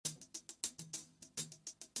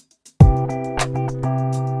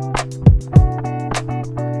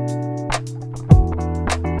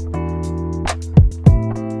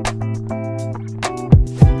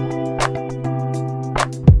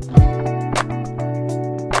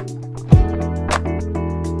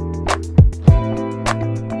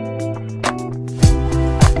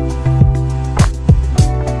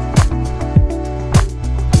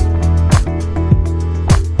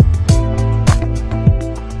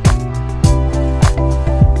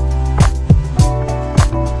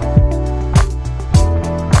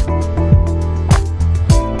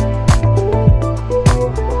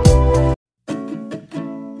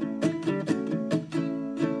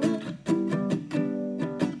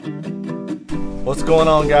What's going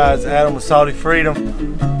on, guys? Adam with Salty Freedom.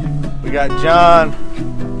 We got John.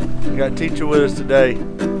 We got Teacher with us today.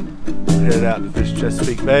 We're headed out to fish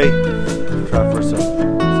Chesapeake Bay. Try for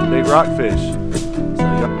some big rockfish. So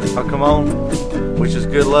y'all come on. Wish us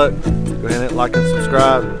good luck. Go ahead and hit like and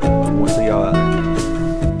subscribe. We'll see y'all out there.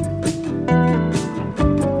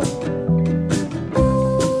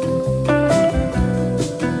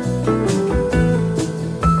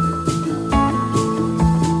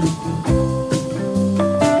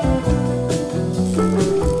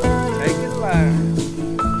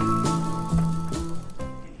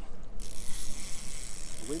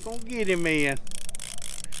 We're gonna get him in.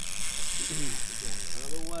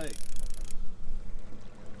 Another way.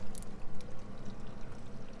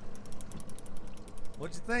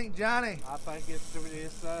 What you think, Johnny? I think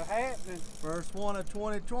it's happening. First one of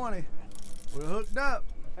 2020. We're hooked up.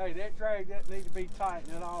 Hey, that drag doesn't need to be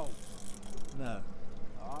tightened at all. No.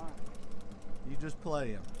 All right. You just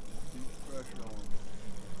play him. Keep the pressure on him.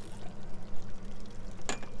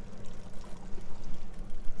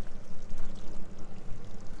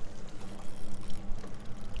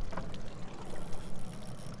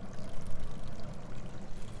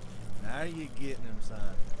 Now you getting him, son.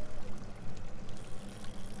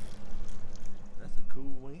 That's a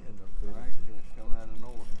cool wind up there. Right, fish coming out of the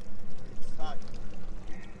north. It's tight.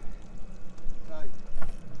 Tight.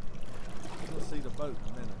 You'll see the boat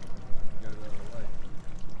in a minute. Go the other way.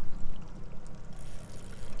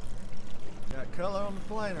 Got color on the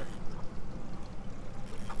planer.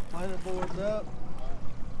 Planer board's up.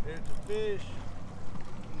 Here's the fish.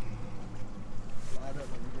 Right up, let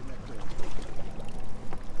me get that fish.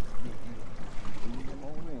 Get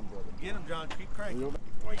on in, brother. Get him, John. Keep cranking.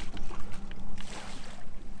 Wait.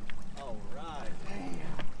 All right.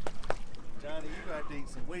 Johnny, you got to eat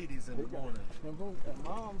some Wheaties in the morning. That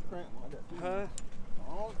mom's cramped like that too. Huh?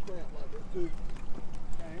 Mom's cramped like that too.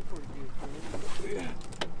 Came pretty good.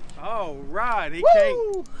 All right,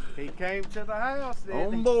 he came to the house then.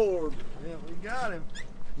 On board. Yeah, we got him.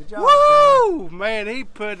 Good job, Woo! Man, he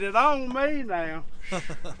put it on me now.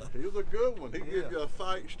 He was a good one. He Yeah. gives you a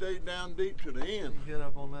fight, stayed down deep to the end. You hit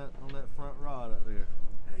up on that front rod up there.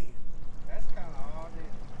 Hey, that's kind of odd.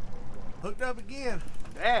 Hooked up again.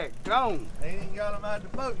 Daggone. They ain't even got him out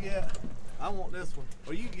of the boat yet. I want this one.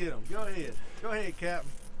 Well, you get him. Go ahead. Go ahead,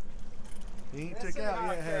 Captain. He ain't took out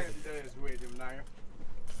yet, has he? does with him now.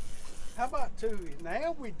 How about two?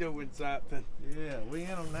 Now we doing something. Yeah, we in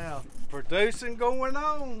them now. Producing going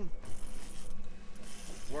on.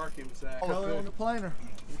 Work him, Zach. Color on the planer.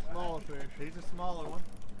 He's a smaller fish. He's a smaller one.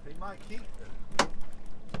 He might keep it.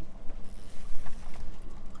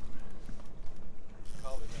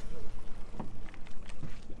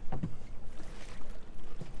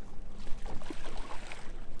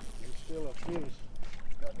 He's still a fish.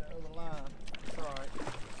 Got that other line. It's all right.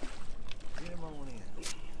 Get him on in.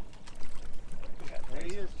 There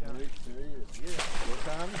he is, Johnny. There he is. Yeah. Good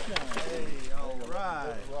time to shine. Hey, all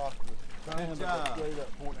right. Good job. Straight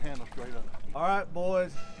up. Point the handle straight up. All right,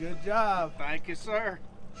 boys. Good job. Thank you, sir.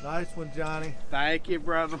 Nice one, Johnny. Thank you,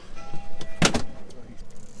 brother.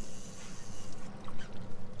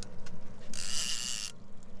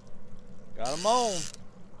 Got him on.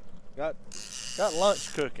 Got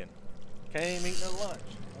lunch cooking. Can't even eat no lunch.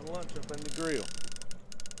 No lunch up in the grill.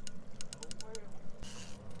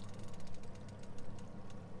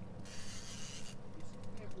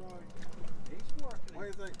 What do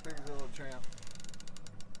you think, Pig's little champ?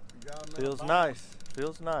 You got him in Feels the nice.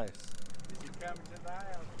 Feels nice. Is he coming to the house?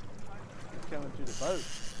 He's coming to the boat.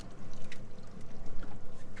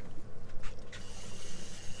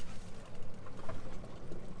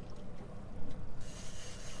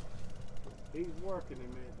 He's working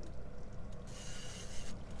him in.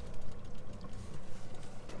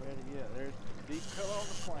 Ready? Yeah, there's deep color on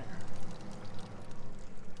the planer.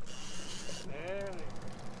 There he is.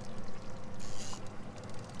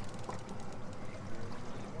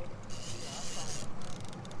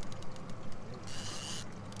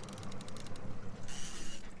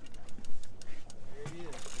 There he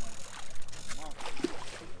is.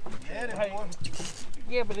 Head him, Hey. boy.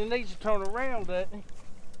 Yeah, but he needs to turn around, doesn't he?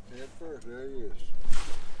 Head first. There he is.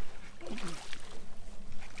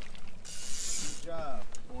 Good job.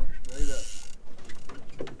 Point straight up.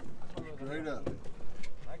 Straight up.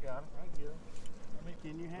 I got him. I get him. I mean,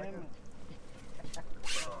 can you handle it?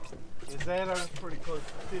 Is that a Pretty close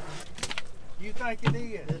to 50. You think it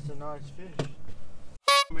is? It's a nice fish.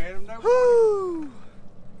 Man, no. Woo!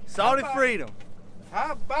 Salty How about- Freedom.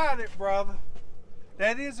 How about it, brother?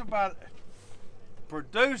 That is about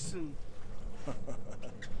producing. Yeah.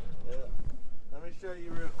 Let me show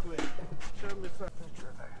you real quick. Show me something.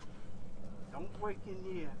 Don't weaken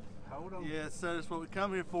yet. Hold on. Yeah, so that's what we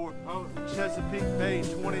come here for. Hold on. Chesapeake Bay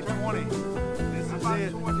 2020. This is About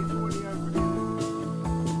it. 2020 over here.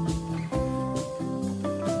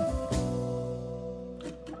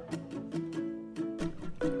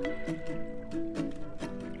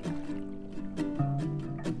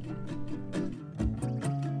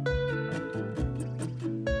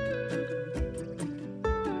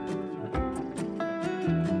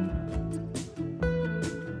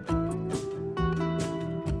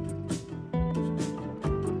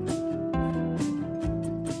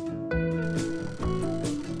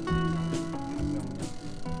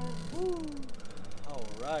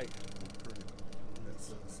 Right.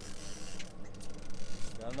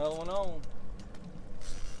 Got another one on.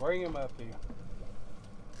 Bring him up here.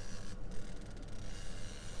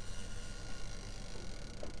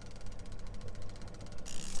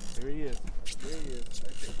 Here he is. Here he is.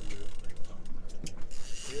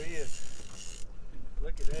 Here he is.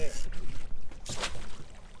 Look at that.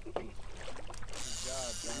 Good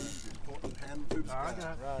job, Johnny. Hand him to the sky. I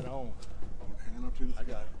got it. Right on. Hand him to the sky. I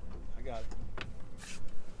got it. I got it.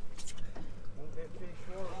 Won't that fish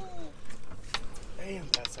work? Damn,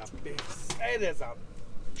 that's a big. That is a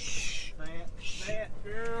fat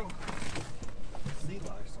girl. Sea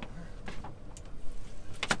lice on her.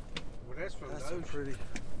 Well, that's from That's the a ocean. pretty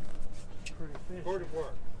fish. Where'd it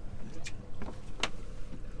work?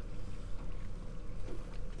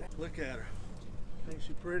 Look at her. Think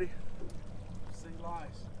she pretty? Sea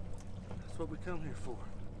lice. That's what we come here for.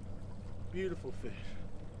 Beautiful fish.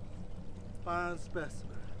 Fine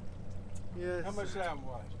specimen. Yes. How much that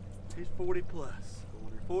was? He's 40 plus.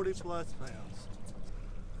 40 plus pounds.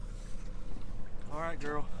 All right,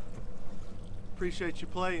 girl. Appreciate you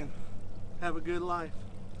playing. Have a good life.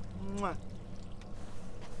 Mwah.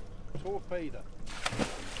 Torpedo.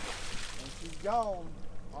 And she's gone.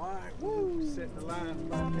 All right, woo. Set the line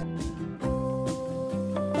back up.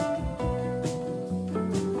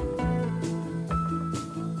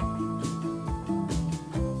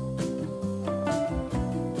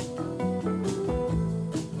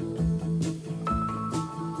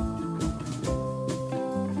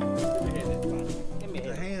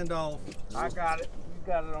 The handoff. I got it.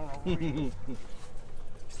 You got it on a reel.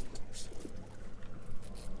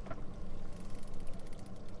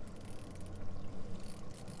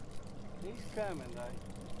 He's coming,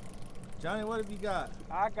 Dave. Johnny, what have you got?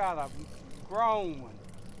 I got a grown one.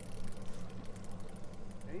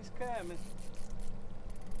 He's coming.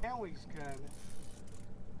 Now he's coming.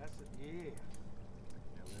 That's it. Yeah. Yeah,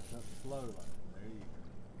 lift up the flow line. There you go.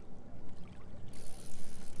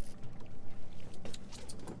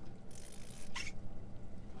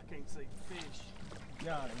 I can't see the fish.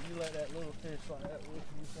 Johnny, you let that little fish like that whoop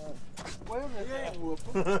you, son. Well, that whoop.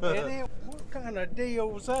 And then, what kind of deal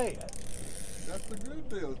was that? That's the good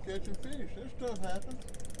deal, catching fish. That stuff happens.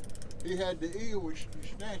 He had the eel, which you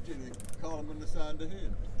snatched it and caught him in the side of the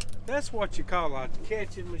head. That's what you call a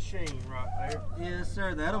catching machine right there. Yes,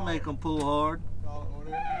 sir. That'll make them pull hard. Call it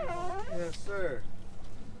whatever you want. Yes, sir.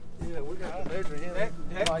 Yeah, we got to measure him.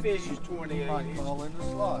 That Might fish be- is 28 Might inches. fall in the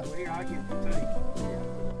slot. Well, here, I get the tape.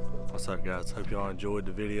 What's up, guys? Hope y'all enjoyed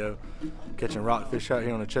the video. Catching rockfish out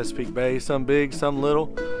here on the Chesapeake Bay. Some big, some little,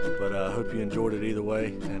 but I hope you enjoyed it either way.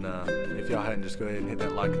 And if y'all hadn't, just go ahead and hit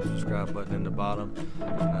that like and subscribe button in the bottom.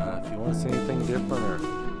 And if you want to see anything different or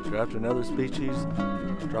if you're after another species,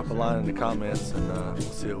 drop a line in the comments and we'll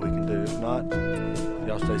see what we can do. If not,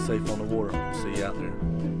 y'all stay safe on the water. See you out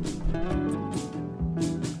there.